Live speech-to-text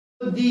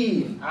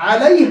الدين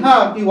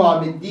عليها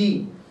قوام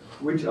الدين,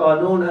 which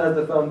are known as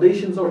the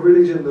foundations of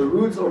religion, the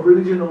roots of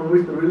religion on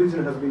which the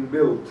religion has been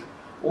built.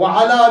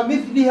 وعلى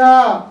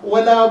مثلها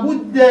ولا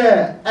بد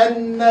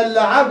أن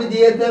العبد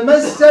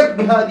يتمسك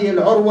بهذه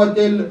العروة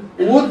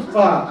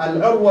الوثقى.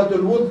 العروة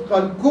الوثقى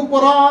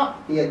الكبرى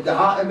هي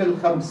الدعائم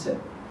الخمسة.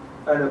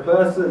 And a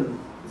person,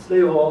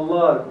 slave of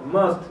Allah,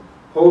 must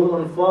hold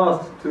on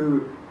fast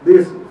to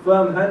this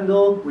firm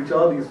handle, which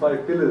are these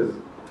 5 pillars.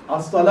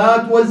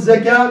 الصلاة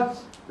والزكاة.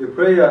 The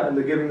prayer and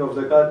the giving of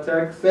zakat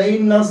tax.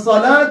 فإن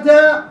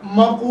الصلاة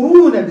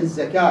مقرونة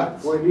بالزكاة.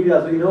 For indeed,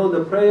 as we know,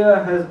 the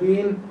prayer has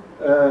been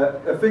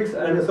affixed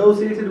and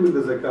associated with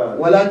the zakat.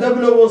 ولا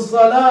تبلغ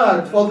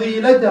الصلاة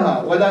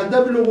فضيلتها ولا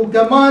تبلغ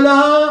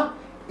كمالها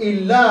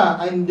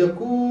إلا أن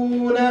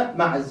تكون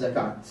مع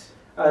الزكاة.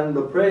 And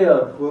the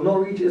prayer will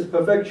not reach its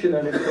perfection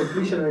and its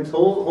completion and its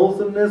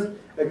wholesomeness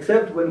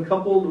except when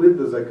coupled with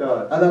the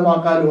zakat. هذا ما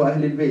قاله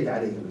أهل البيت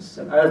عليهم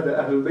السلام. As the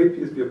Ahlul Bayt,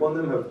 peace be upon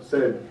them, have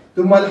said.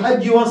 ثم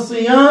الحج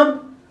والصيام.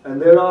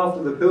 And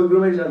thereafter the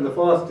pilgrimage and the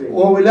fasting.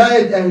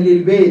 وولاية أهل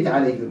البيت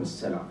عليهم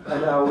السلام.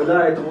 And our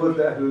wilayah towards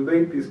the Ahlul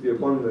Bayt, peace be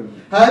upon them.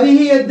 هذه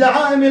هي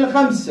الدعائم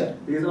الخمسة.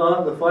 These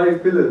are the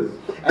 5 pillars.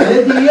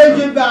 التي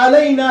يجب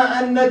علينا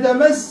أن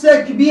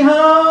نتمسك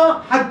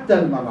بها حتى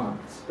الممات.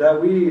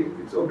 That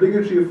it's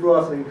obligatory for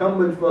us and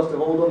incumbent for us to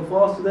hold on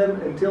fast to them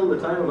until the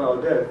time of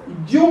our death.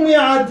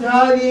 جمعت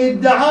هذه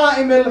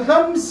الدعائم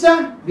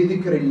الخمسة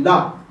بذكر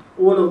الله.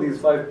 All of these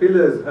 5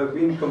 pillars have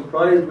been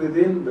comprised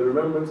within the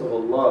remembrance of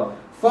Allah.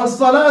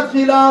 فالصلاة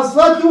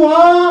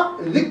خلاصتها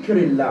ذكر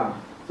الله.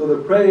 So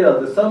the prayer,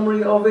 the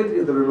summary of it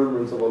is the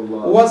remembrance of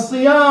Allah.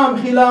 والصيام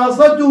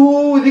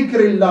خلاصته ذكر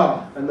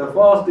الله. And the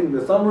fasting,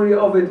 the summary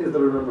of it is the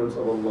remembrance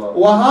of Allah.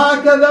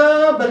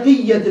 وهكذا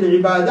بقية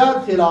العبادات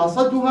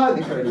خلاصتها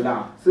ذكر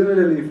الله.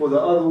 Similarly, for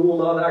all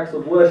the other acts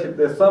of worship,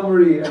 their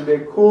summary and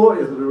their core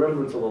is the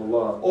remembrance of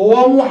Allah.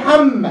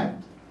 ومحمد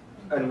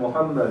And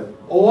Muhammad.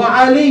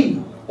 وعلي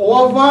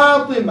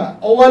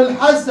وفاطمة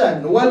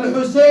والحسن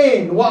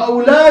والحسين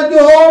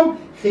وأولادهم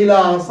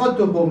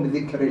خلاصتهم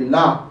ذكر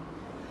الله.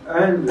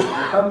 And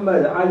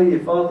Muhammad, Ali,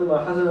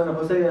 Fatima, Hassan and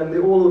Hussein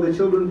and all of the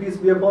children, peace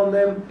be upon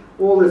them,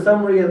 all the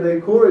summary and their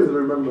core is the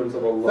remembrance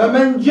of Allah.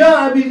 فمن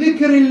جاء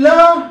بذكر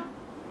الله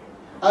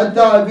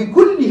أتى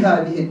بكل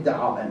هذه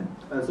الدعائم.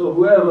 And so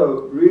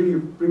whoever really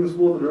brings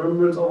forth the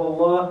remembrance of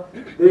Allah,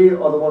 they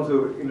are the ones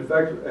who have in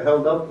fact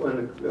held up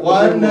and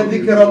وأن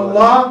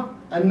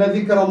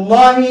ذكر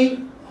الله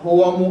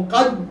هو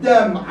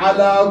مقدم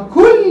على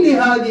كل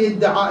هذه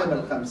الدعائم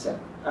الخمسة.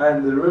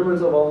 And the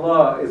remembrance of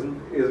Allah is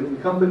an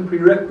incumbent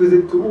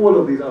prerequisite to all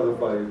of these other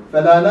 5.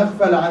 فلا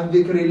نغفل عن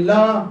ذكر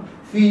الله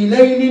في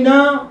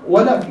ليلنا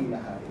ولا في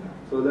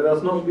نهارنا. So let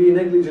us not be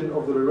negligent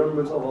of the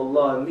remembrance of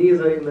Allah,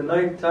 neither in the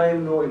night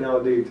time nor in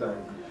our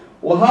daytime.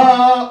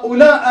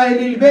 وهؤلاء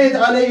أهل البيت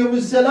عليهم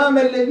السلام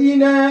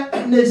الذين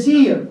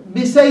نسير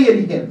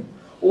بسيرهم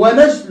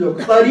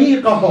ونسلك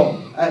طريقهم.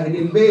 أهل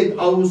البيت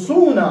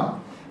أوصونا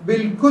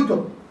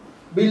بالكتب،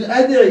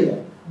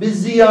 بالأدعية،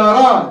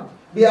 بالزيارات،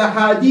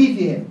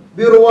 بأحاديثهم،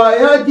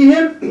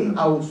 برواياتهم،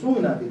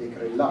 أوصونا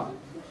بذكر الله.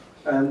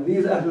 And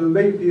these Ahlul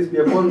Bayt, peace be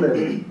upon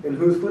them, in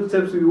whose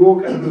footsteps we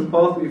walk and whose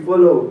path we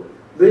follow,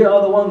 they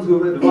are the ones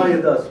who have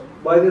advised us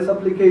by their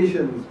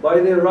supplications, by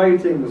their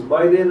writings,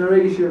 by their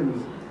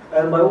narrations,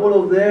 and by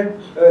all of their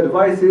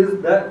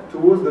advices that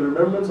towards the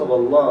remembrance of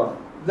Allah.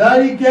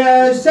 ذلك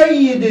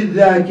سيد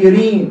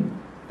الذاكرين.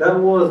 That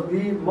was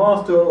the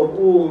master of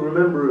all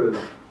rememberers.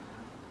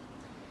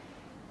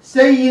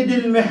 سيد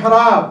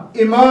المحراب،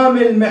 إمام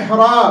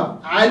المحراب،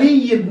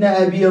 علي بن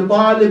أبي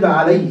طالب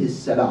عليه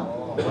السلام.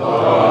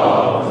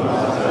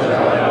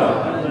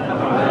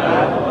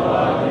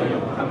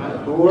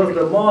 Who was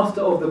the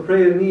master of the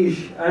prayer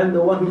niche and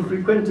the one who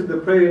frequented the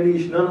prayer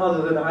niche, none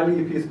other than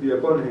Ali, peace be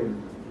upon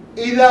him.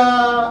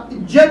 إذا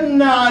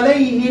جن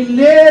عليه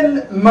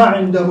الليل ما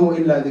عنده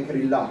إلا ذكر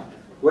الله.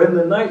 When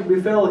the night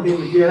befell him,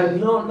 he had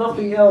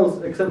nothing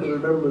else except the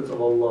remembrance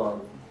of Allah.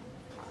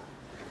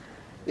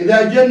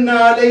 إذا جن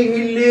عليه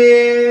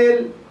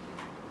الليل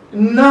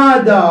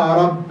نادى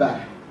ربه.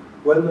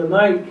 When the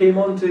night came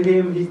onto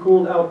him, he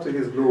called out to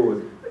his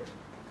Lord.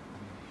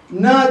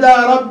 نادى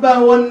ربه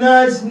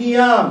والناس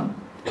نيام.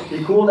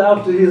 He called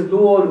out to his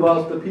Lord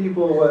whilst the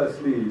people were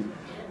asleep.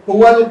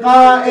 هو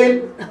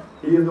القائل.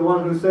 He is the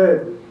one who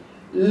said,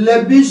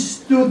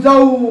 لبست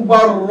ثوب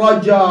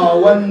الرجا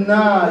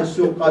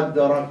والناس قد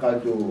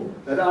رقدوا.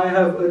 that I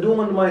have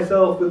adorned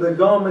myself with the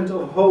garment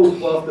of hope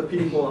whilst the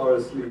people are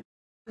asleep.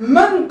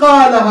 من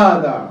قال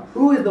هذا؟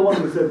 Who is the one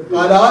who said this?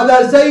 قال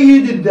هذا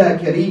سيد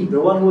الذاكرين. The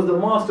one who was the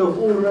master of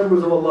all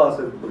members of Allah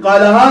said this.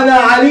 قال هذا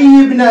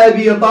علي بن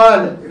أبي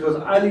طالب. It was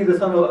Ali the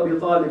son of Abi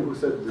Talib who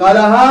said this. قال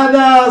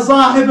هذا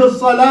صاحب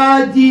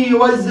الصلاة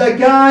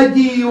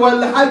والزكاة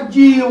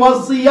والحج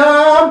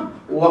والصيام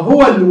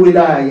وهو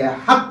الولاية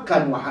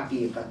حقا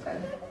وحقيقة.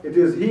 It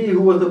is he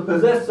who was the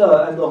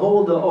possessor and the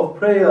holder of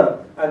prayer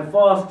and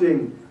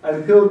fasting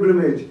and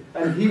pilgrimage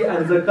and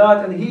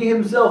zakat, and he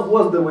himself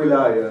was the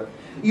wilayah.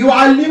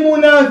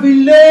 يعلمنا في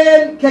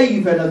الليل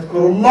كيف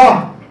نذكر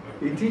الله.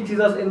 He teaches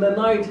us in the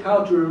night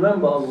how to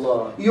remember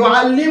Allah.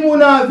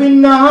 يعلمنا في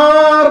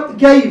النهار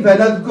كيف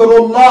نذكر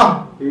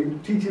الله. He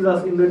teaches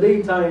us in the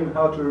daytime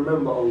how to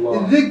remember Allah.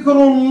 ذكر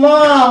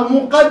الله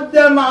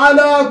مقدم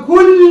على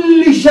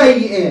كل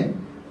شيء.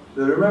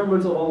 The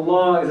remembrance of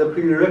Allah is a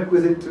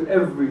prerequisite to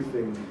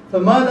everything.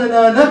 فما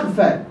لنا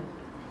نغفل.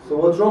 So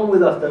what's wrong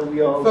with us that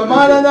we are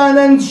فما لنا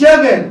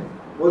ننشغل.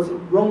 What's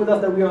wrong with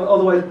us that we are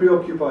otherwise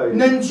preoccupied?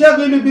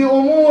 ننشغل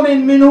بأمور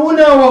من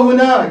هنا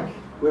وهناك.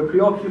 We're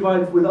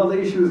preoccupied with other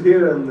issues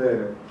here and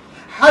there.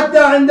 حتى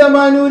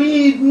عندما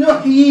نريد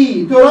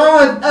نحيي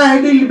تراث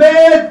أهل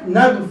البيت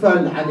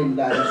نغفل عن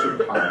الله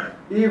سبحانه.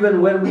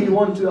 Even when we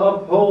want to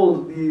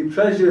uphold the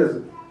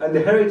treasures and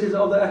the heritage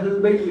of the Ahlul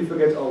Bayt, we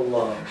forget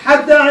Allah.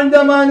 حتى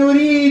عندما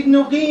نريد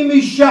نقيم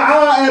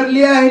الشعائر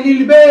لأهل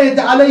البيت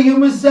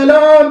عليهم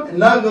السلام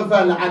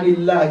نغفل عن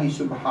الله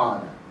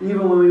سبحانه.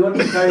 Even when we want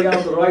to carry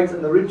out the rites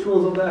and the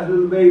rituals of the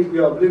Ahlul Bayt, we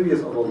are oblivious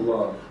of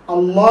Allah.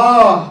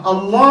 الله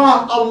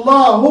الله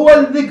الله هو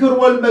الذكر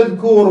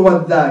والمذكور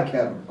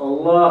والذاكر.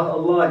 Allah,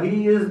 Allah,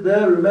 He is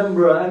the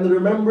rememberer and the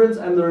remembrance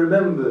and the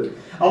remembered.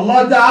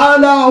 الله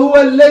تعالى هو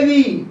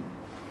الذي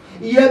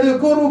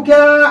يذكرك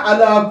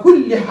على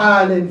كل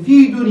حال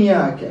في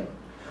دنياك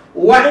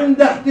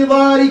وعند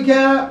احتضارك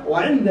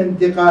وعند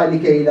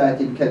انتقالك إلى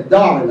تلك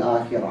الدار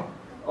الآخرة.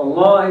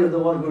 Allah is the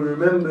one who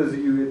remembers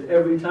you at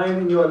every time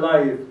in your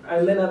life,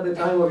 and then at the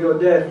time of your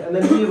death, and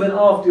then even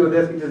after your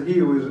death, it is He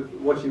who is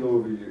watching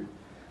over you.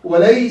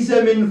 وليس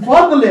من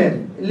فضل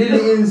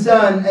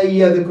للإنسان أن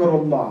يذكر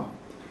الله.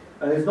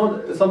 And it's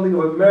not something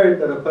of a merit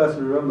that a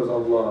person remembers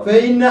Allah.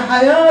 فإن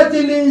حياة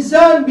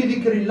الإنسان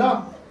بذكر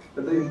الله.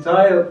 That the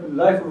entire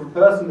life of a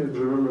person is the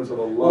remembrance of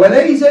Allah.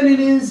 وليس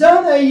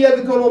للإنسان أن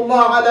يذكر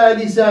الله على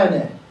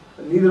لسانه.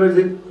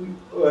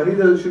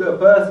 Neither should a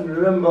person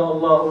remember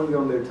Allah only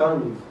on their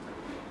tongues.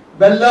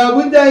 بل لا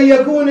بد أن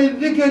يكون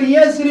الذكر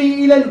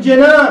يسري إلى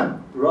الجنان.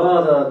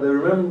 Rather, the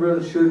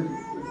remembrance should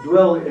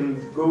dwell and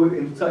go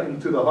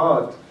into the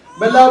heart.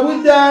 بل لا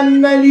بد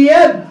أن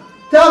اليد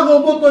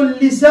تغبط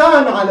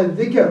اللسان على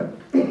الذكر.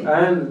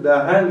 And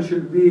the hand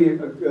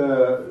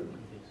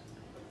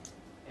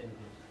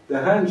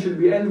should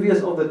be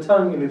envious of the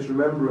tongue in its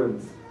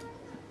remembrance.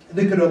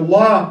 ذكر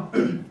الله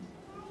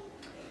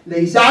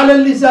ليس على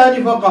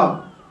اللسان فقط.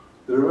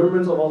 The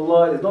remembrance of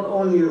Allah is not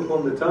only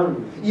upon the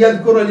tongue.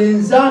 يذكر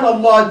الإنسان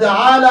الله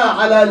تعالى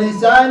على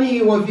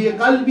لسانه وفي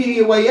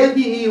قلبه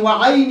ويده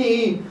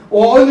وعينه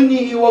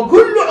وأذنه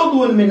وكل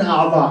عضو من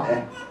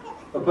أعضائه.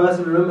 A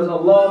person remembers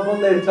Allah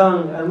upon their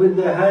tongue and with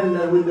their hand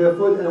and with their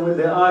foot and with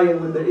their eye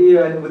and with their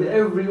ear and with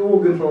every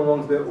organ from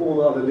amongst their all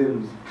the other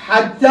limbs.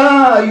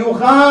 حتى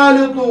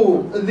يخالط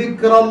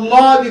ذكر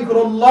الله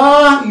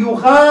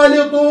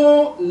يخالط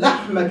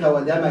لحمك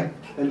ودمك.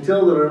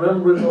 Until the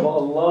remembrance of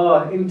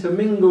Allah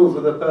intermingles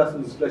with a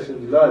person's flesh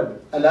and blood.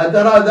 ألا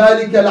ترى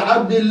ذلك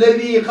العبد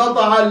الذي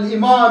قطع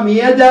الإمام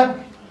يده؟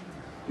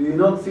 Do you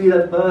not see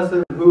that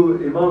person who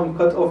Imam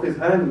cut off his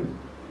hand?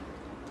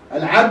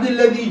 العبد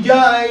الذي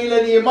جاء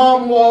إلى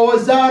الإمام وهو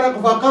سارق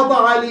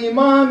فقطع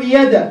الإمام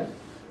يده.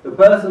 The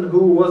person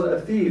who was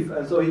a thief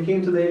and so he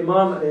came to the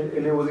Imam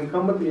and it was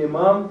incumbent the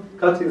Imam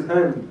cut his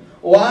hand.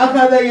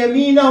 وأخذ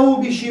يمينه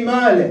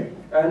بشماله.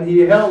 And he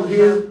held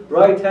his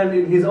right hand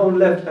in his own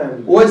left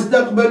hand.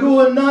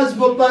 واستقبلوه الناس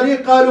في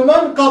الطريق قالوا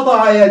من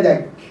قطع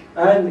يدك؟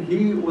 And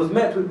he was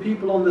met with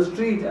people on the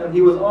street and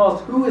he was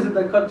asked, who is it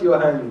that cut your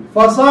hand?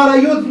 فصار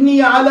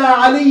يثني على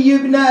علي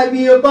بن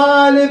أبي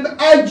طالب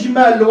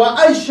أجمل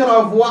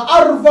وأشرف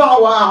وأرفع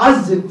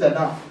وأعز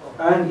الثناء.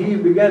 And he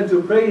began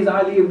to praise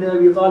Ali ibn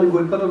Abi Talib who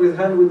had cut off his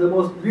hand with the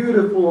most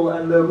beautiful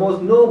and the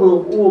most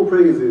noble of all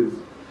praises.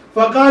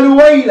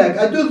 فقالوا ويلك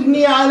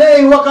أتثني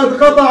عليه وقد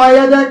قطع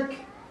يدك؟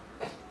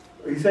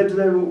 He said to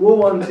them,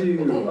 woe unto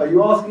you, are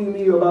you asking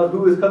me about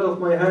who has cut off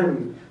my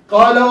hand?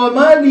 قال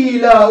وما لي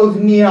لا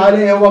أثني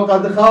عليه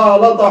وقد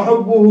خالط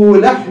حبه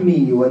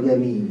لحمي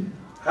ودمي.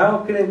 How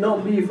can it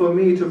not be for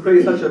me to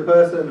praise such a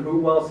person who,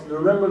 whilst the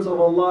remembrance of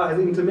Allah has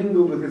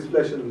intermingled with his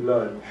flesh and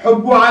blood?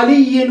 حب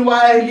علي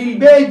وأهل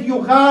البيت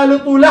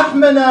يخالط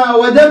لحمنا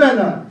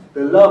ودمنا.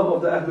 The love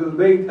of the Ahlul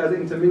Bayt has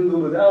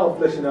intermingled with our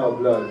flesh and our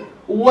blood.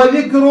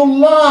 وذكر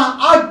الله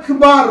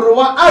أكبر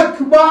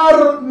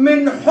وأكبر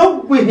من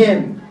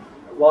حبهم.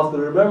 Whilst the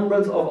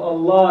remembrance of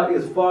Allah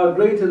is far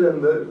greater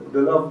than the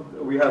love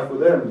we have for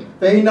them.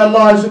 فإن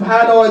الله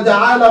سبحانه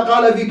وتعالى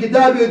قال في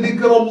كتابه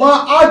ذكر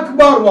الله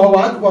أكبر وهو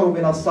أكبر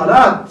من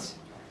الصلاة.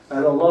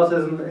 And Allah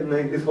says in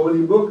His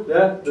holy book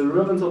that the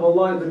remembrance of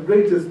Allah is the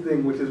greatest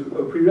thing, which is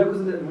a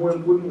prerequisite and more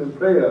important than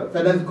prayer.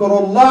 فنذكر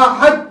الله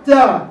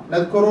حتى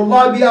نذكر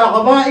الله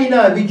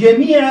بأعضائنا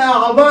بجميع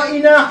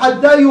أعضائنا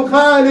حتى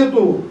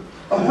يخالط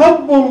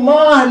حب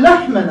الله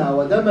لحمنا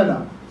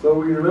ودمنا. So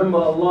we remember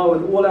Allah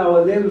with all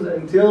our limbs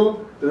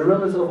until the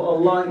remembrance of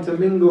Allah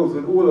intermingles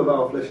with all of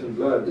our flesh and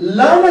blood.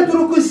 لا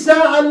نترك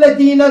الساعة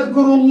التي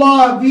نذكر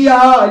الله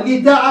فيها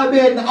لتعب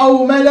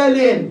أو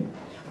ملل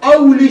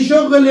أو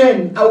لشغل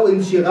أو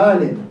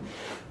انشغال.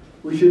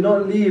 We should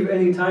not leave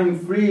any time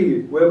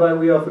free whereby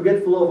we are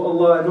forgetful of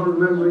Allah and not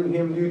remembering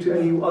Him due to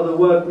any other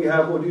work we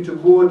have or due to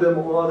boredom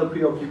or other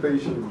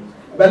preoccupations.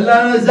 بل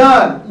لا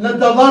نزال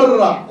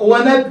نتضرع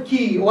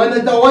ونبكي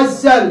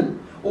ونتوسل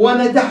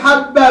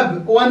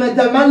ونتحبب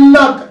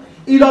ونتملق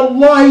إلى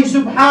الله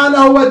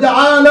سبحانه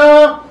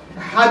وتعالى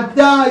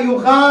حتى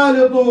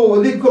يخالط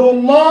ذكر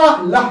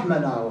الله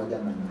لحمنا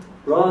ودمنا.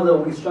 Rather,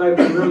 we strive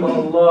to remember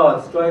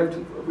Allah, strive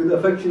with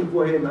affection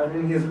for Him and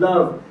in His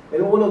love,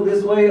 and all of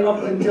this way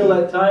up until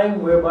that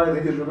time whereby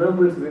His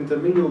remembrance is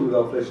intermingled with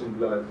our flesh and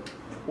blood.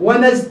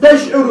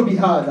 ونستشعر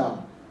بهذا.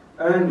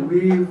 And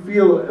we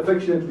feel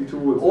affectionately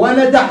towards Him.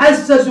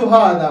 ونتحسس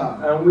هذا.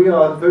 And we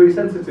are very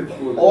sensitive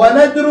towards Him.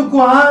 وندرك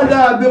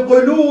هذا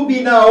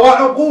بقلوبنا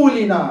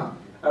وعقولنا.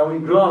 And we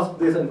grasp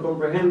this and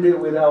comprehend it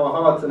with our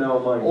hearts and our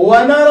minds.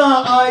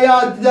 ونرى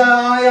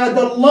آيات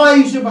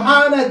الله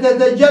سبحانه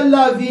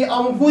تتجلى في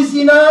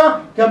أنفسنا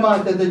كما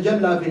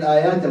تتجلى في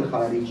الآيات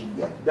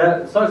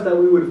الخارجية. Such that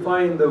we would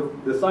find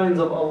the signs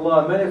of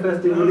Allah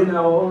manifesting within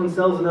our own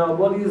selves and our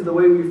bodies the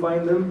way we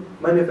find them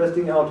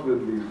manifesting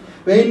outwardly.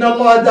 فإن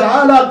الله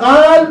تعالى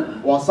قال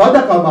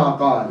وصدق ما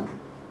قال.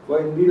 For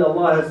indeed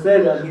Allah has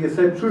said, and He has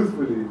said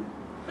truthfully.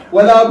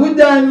 ولا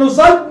بد أن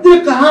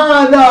نصدق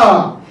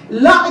هذا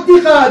لا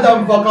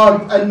اعتقادا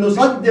فقط أن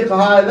نصدق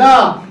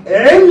هذا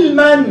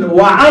علما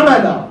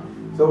وعملا.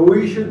 So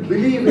we should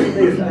believe in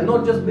this and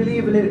not just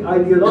believe in it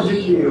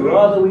ideologically,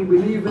 rather we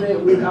believe in it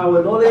with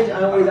our knowledge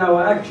and with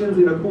our actions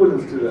in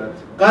accordance to that.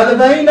 قال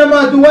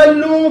فأينما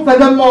تولوا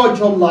فثم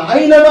وجه الله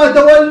أينما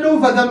تولوا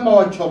فثم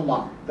وجه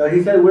الله. That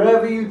He said,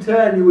 wherever you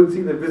turn you would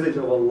see the visage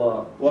of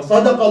Allah.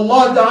 وصدق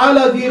الله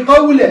تعالى في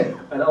قوله.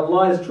 And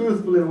Allah is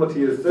truthful in what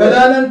He has said.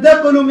 فلا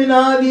ننتقل من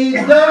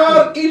هذه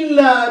الدار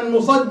إلا أن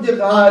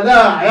نصدق هذا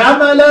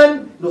عملا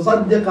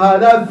نصدق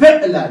هذا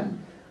فعلا.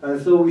 And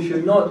so we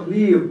should not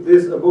leave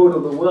this abode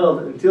of the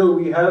world until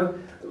we have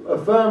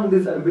affirmed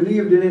this and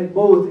believed in it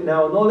both in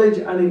our knowledge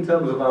and in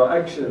terms of our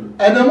action.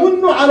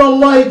 أنمن على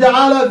الله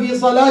تعالى في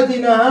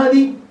صلاتنا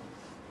هذه.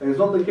 And it's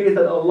not the case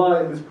that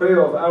Allah in this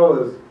prayer of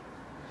ours,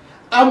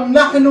 أم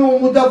نحن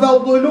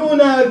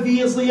متفضلون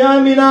في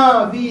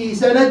صيامنا في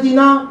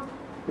سنتنا.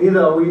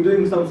 neither are we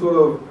doing some sort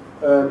of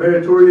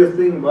meritorious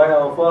thing by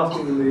our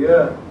fasting in the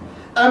year.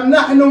 أم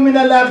نحن من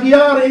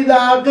الأخيار إذا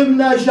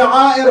أقمنا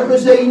شعائر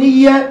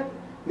حسينية.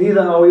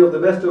 Neither are we of the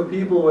best of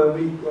people when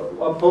we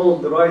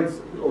uphold the rights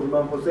of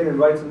Imam Hussein's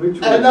rights and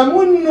rituals.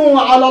 أنمن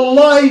على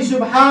الله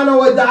سبحانه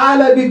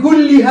وتعالى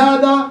بكل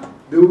هذا.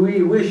 Do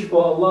we wish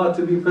for Allah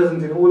to be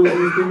present in all of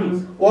these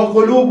things?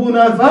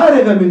 وقلوبنا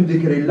فارغة من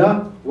ذكر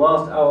الله.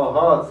 Whilst our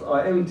hearts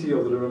are empty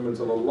of the remembrance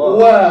of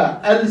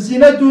Allah.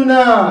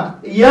 وألسنتنا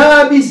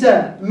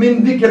يابسة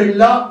من ذكر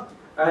الله.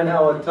 And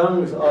our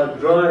tongues are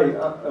dry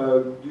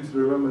due to the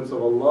remembrance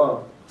of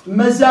Allah.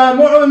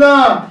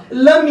 مسامعنا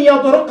لم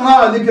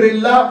يطرقها ذكر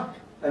الله.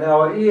 And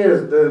our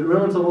ears, the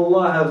remembrance of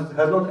Allah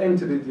has not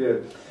entered it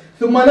yet.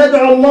 ثم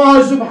ندعو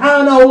الله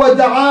سبحانه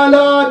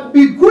وتعالى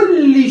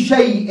بكل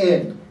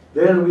شيء.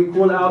 Then we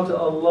call out to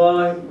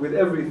Allah with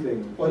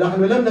everything.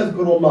 ونحن لم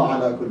نذكر الله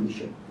على كل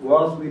شيء.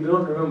 Whilst we do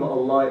not remember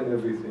Allah in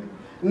everything.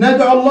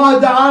 ندعو الله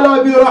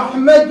تعالى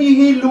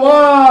برحمته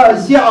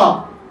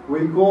الواسعة.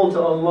 We call to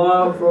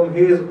Allah from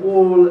His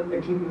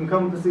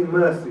all-encompassing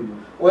mercy.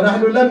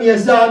 ونحن لم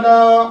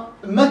يسعنا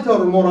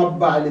متر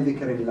مربع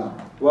لذكر الله.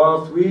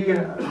 Whilst we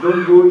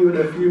don't go even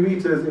a few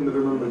meters in the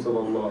remembrance of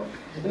Allah.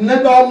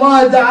 ندعو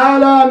الله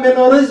تعالى من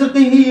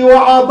رزقه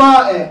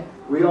وعطائه.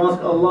 We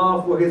ask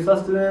Allah for His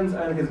sustenance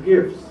and His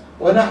gifts.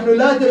 ونحن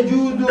لا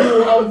تجود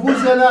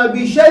أنفسنا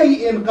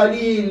بشيء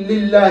قليل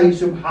لله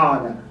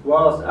سبحانه.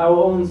 Whilst our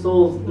own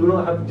souls do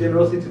not have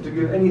generosity to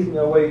give anything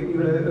away,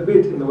 even a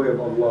bit in the way of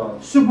Allah.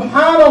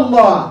 سبحان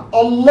الله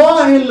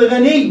الله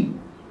الغني.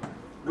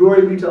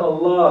 Glory be to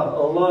Allah,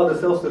 Allah the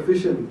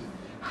self-sufficient.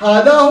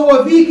 هذا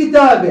هو في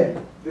كتابه.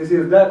 This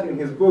is that in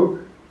His book.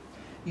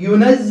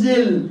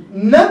 ينزل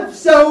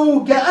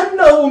نفسه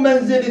كأنه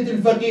منزلة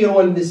الفقير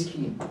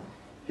والمسكين.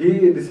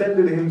 He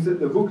descended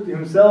the book to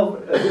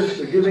Himself as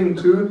if giving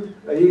to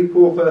a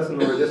poor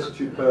person or a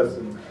destitute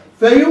person.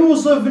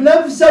 فيوصف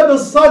نفسه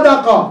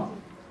بالصدقة.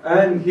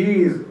 And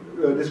He's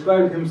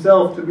described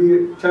Himself to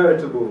be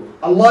charitable.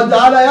 الله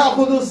تعالى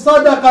يأخذ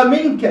الصدقة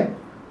منك.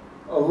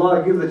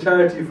 Allah gives the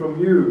charity from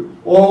you.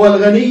 وهو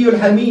الغني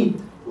الحميد.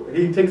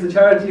 He takes the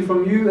charity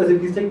from you as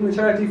if He's taking the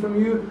charity from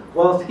you,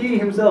 whilst He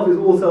Himself is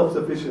all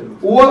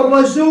self-sufficient.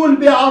 والرسول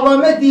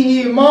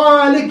بعظمته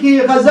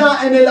مالك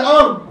خزائن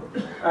الأرض.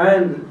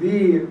 And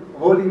the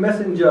Holy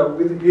Messenger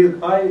with his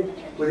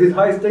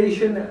high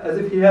station, as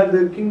if he had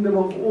the kingdom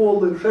of all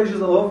the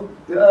treasures of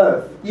the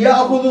earth,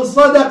 يأخذ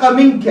الصدقة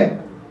منك.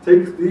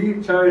 takes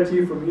the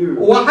charity from you.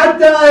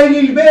 وحتى أهل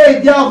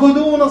البيت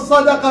يأخذون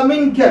الصدقة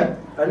منك.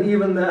 And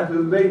even the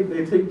Ahlul Bayt,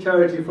 they take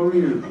charity from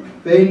you.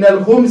 فإن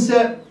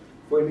الخمس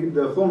For indeed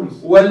the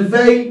khums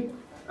والفي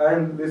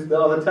and the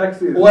other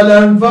taxes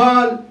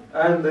والأنفال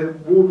and the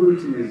war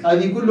booties,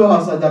 هذه كلها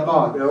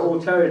صدقات. they are all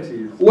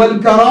charities.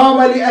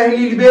 والكرامة لأهل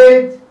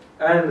البيت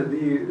and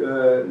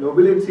the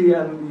nobility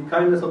and the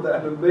kindness of the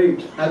Ahlul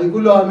Bayt. هذه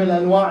كلها من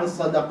أنواع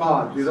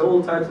الصدقات. These are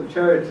all types of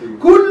charity.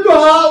 كل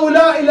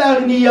هؤلاء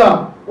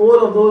الأغنياء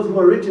All of those who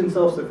are rich and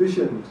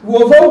self-sufficient,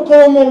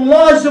 وفوقهم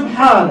الله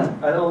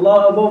سبحانه and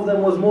Allah above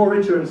them was more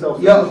richer and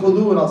self-sufficient,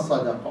 يأخذون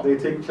الصدقة. they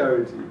take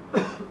charity.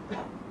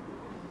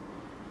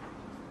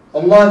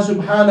 الله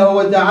سبحانه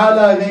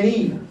وتعالى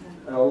غني،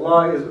 And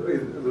Allah is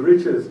the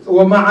richest.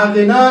 ومع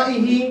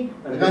غنائه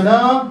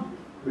غنى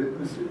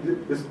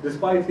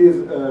Despite his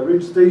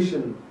rich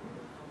station,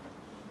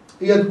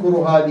 يذكر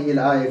هذه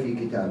الآية في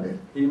كتابه،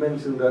 he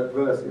mentioned that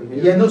verse in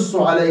his. ينص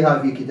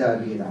عليها في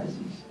كتابه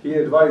العزيز. He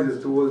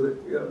advises towards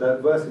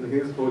that verse in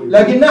his holy book.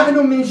 لكن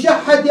نحن من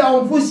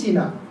شحة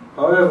أنفسنا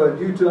However,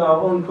 due to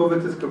our own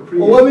covetous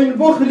caprice, ومن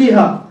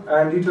بخلها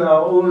and due to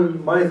our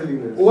own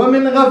miserliness,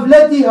 ومن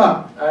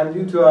غفلتها and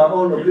due to our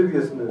own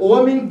obliviousness,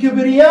 ومن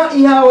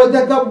كبريائها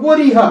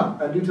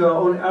وتكبرها and due to our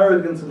own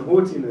arrogance and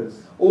haughtiness,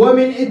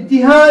 ومن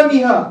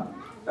اتهامها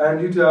and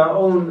due to our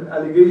own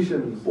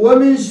allegations,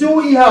 ومن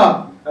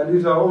سوءها and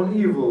due to our own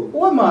evil,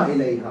 وما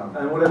إليها.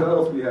 and whatever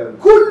else we have.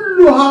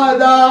 كل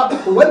هذا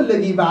هو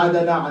الذي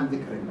بعدنا عن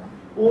ذكر الله.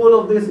 All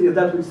of this is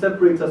that which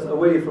separates us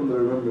away from the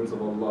remembrance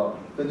of Allah.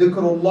 فذكر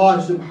الله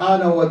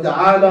سبحانه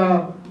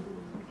وتعالى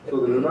So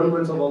the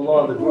remembrance of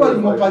Allah, the هو glorified,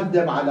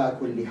 المقدم على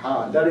كل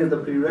حال. that is the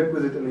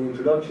prerequisite and the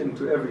introduction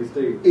to every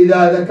state.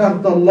 إذا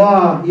ذكرت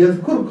الله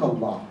يذكرك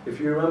الله. If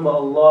you remember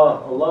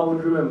Allah, Allah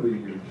would remember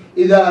you.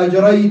 إذا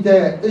أجريت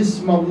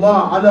اسم الله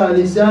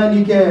على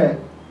لسانك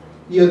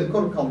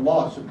يذكرك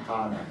الله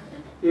سبحانه.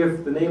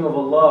 If the name of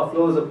Allah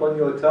flows upon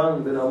your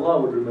tongue, then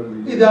Allah would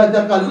remember you. إذا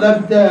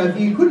تقلبت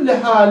في كل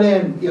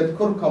حال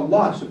يذكرك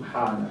الله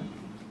سبحانه.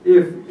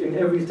 If in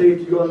every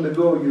state you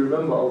undergo, you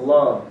remember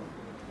Allah.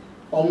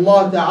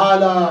 الله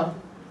تعالى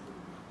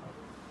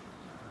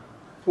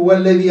هو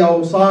الذي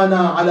أوصانا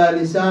على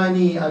لسان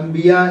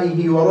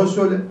أنبيائه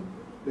ورسله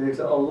Then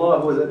it's Allah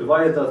who has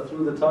advised us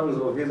through the tongues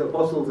of His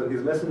apostles and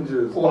His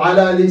messengers,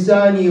 وعلى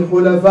لسان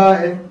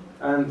خلفائه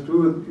and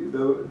through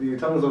the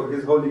tongues of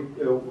His holy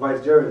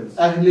vicegerents,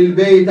 أهل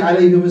البيت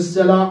عليهم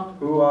السلام.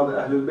 who are the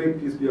Ahlul Bayt,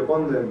 peace be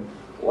upon them.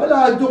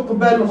 ولا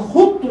تقبل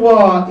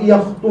خطوة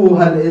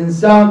يخطوها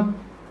الإنسان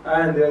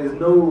And there is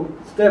no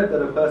step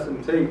that a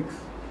person takes,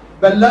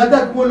 بل لا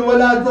تكمل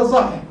ولا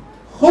تصح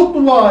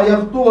خطوة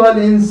يخطوها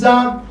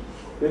الإنسان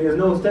there is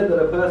no step that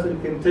a person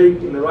can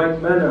take in the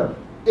right manner,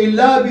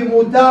 إلا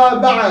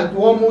بمتابعة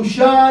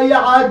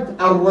ومشايعة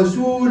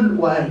الرسول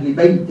وأهل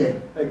بيته.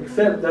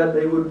 except that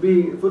they would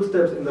be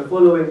footsteps in the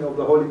following of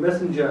the Holy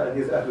Messenger and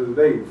his Ahlul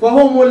Bayt.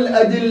 فهم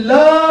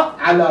الأدلاء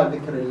على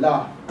ذكر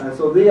الله. And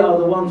so they are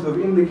the ones who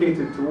have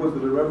indicated towards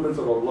the remembrance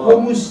of هم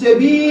Allah.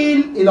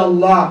 السبيل إلى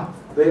الله.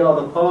 They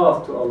are the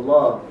path to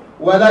Allah.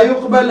 ولا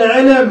يقبل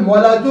علم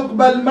ولا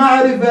تقبل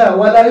معرفة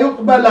ولا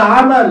يقبل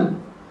عمل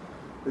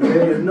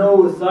There is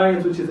no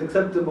science which is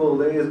acceptable,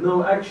 there is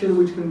no action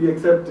which can be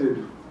accepted,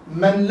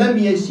 من لم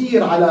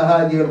يسير على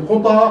هذه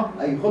الخطى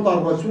أي خطى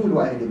الرسول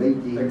وأهل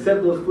بيته.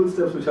 except those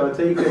footsteps which are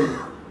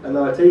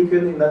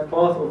taken in that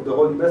path of the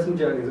Holy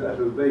Messenger and his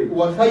Ahlul Bayt.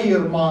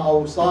 وخير ما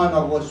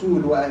أوصانا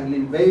الرسول وأهل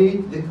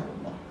البيت ذكر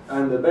الله.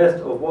 And the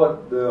best of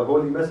what the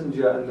Holy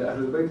Messenger and the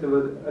Ahlul Bayt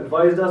have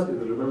advised us is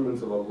the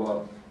remembrance of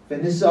Allah.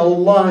 فنسأل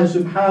الله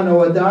سبحانه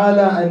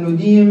وتعالى أن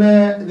نديم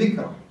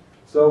ذكره.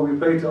 So we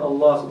pray to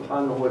Allah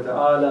subhanahu wa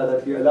ta'ala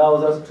that He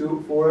allows us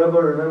to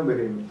forever remember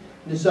Him.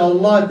 نسأل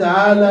الله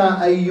تعالى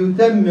أن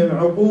يتمم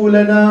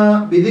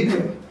عقولنا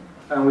بذكره.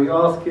 And we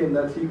ask Him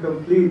that He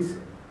completes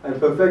and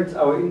perfects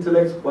our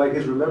intellects by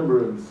His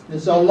remembrance.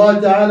 نسأل الله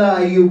تعالى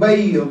أن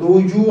يبيض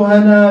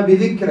وجوهنا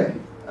بذكره.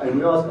 And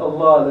we ask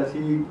Allah that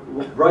He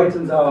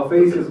brightens our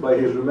faces by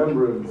His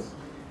remembrance.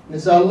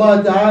 نسأل الله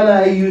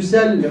تعالى أن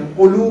يسلم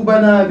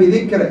قلوبنا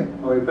بذكره.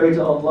 And we pray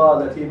to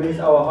Allah that He makes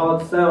our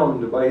hearts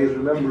sound by His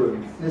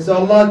remembrance. نسأل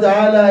الله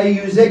تعالى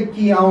أن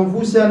يزكي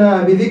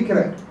أنفسنا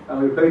بذكره.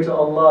 And we pray to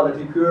Allah that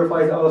He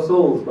purifies our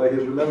souls by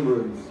His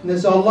remembrance.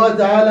 نسأل الله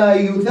تعالى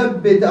أن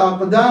يثبت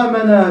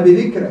أقدامنا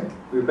بذكره.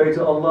 We pray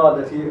to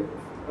Allah that He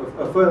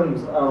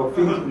affirms our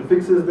feet and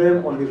fixes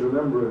them on His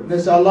remembrance.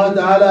 نسأل الله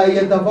تعالى أن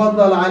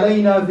يتفضل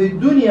علينا في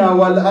الدنيا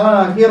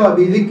والآخرة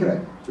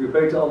بذكره. We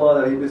pray to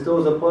Allah that He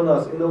bestows upon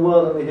us in the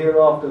world and the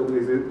hereafter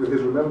with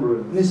His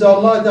remembrance. نسأل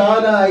الله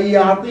تعالى أن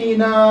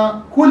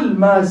يعطينا كل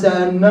ما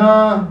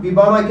سألناه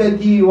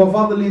ببركة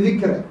وفضل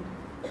ذكره.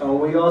 And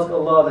we ask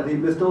Allah that He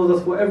bestows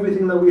us for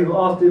everything that we have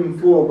asked Him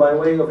for by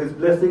way of His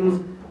blessings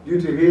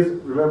due to His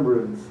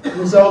remembrance.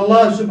 نسأل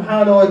الله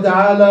سبحانه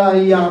وتعالى أن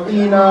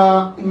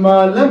يعطينا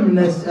ما لم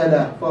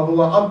نسأله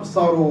فهو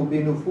أبصر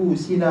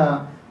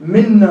بنفوسنا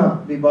منا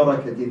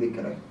ببركة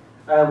ذكره.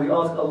 And we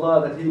ask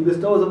Allah that He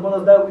bestows upon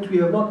us that which we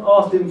have not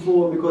asked Him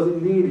for, because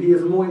indeed He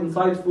is more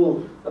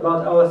insightful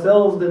about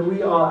ourselves than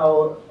we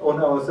are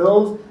on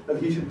ourselves,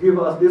 that He should give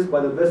us this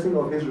by the blessing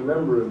of His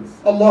remembrance.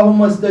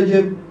 اللهم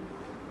استجب.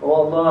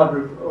 Oh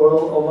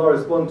Allah,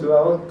 respond to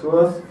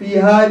us في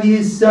هذه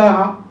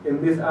الساعة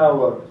in this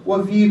hour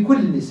وفي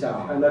كل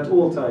ساعة. and at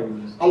all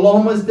times.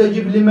 اللهم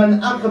استجب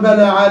لمن أقبل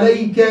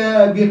عليك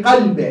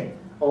بقلبه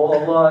Oh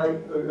Allah,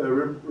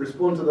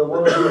 respond to the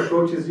one who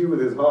approaches you with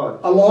his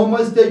heart. اللهم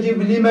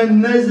استجب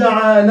لمن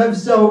نزع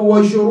نفسه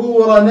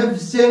وشرور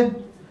نفسه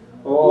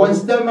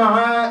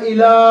واستمع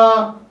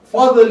إلى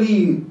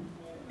فضلي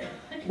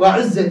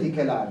وعزة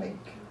كلامك.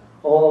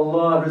 Oh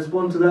Allah,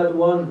 respond to that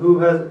one who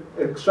has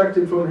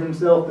extracted from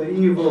himself the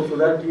evil so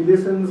that he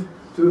listens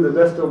to the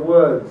best of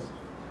words.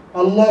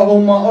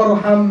 اللهم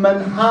ارحم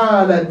من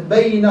حالت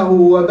بينه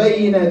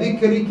وبين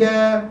ذكرك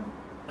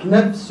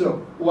نفسه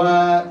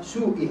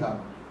وسوءها.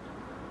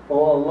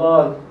 Oh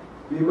Allah,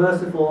 be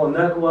merciful on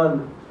that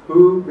one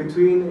who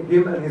between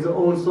him and his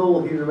own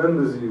soul he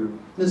remembers you.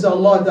 نسأل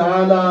الله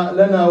تعالى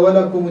لنا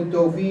ولكم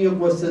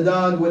التوفيق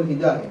والسداد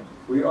والهداية.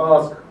 We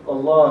ask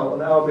Allah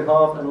on our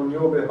behalf and on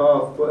your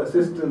behalf for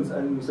assistance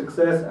and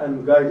success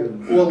and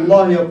guidance.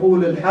 والله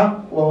يقول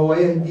الحق وهو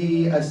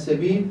يهدي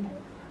السبيل.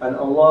 And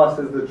Allah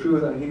says the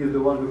truth and He is the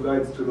one who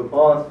guides to the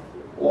path.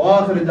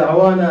 وآخر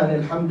دعوانا أن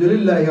الحمد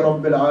لله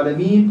رب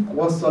العالمين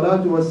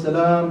والصلاة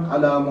والسلام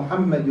على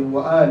محمد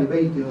وآل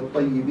بيته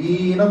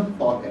الطيبين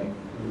الطاهرين.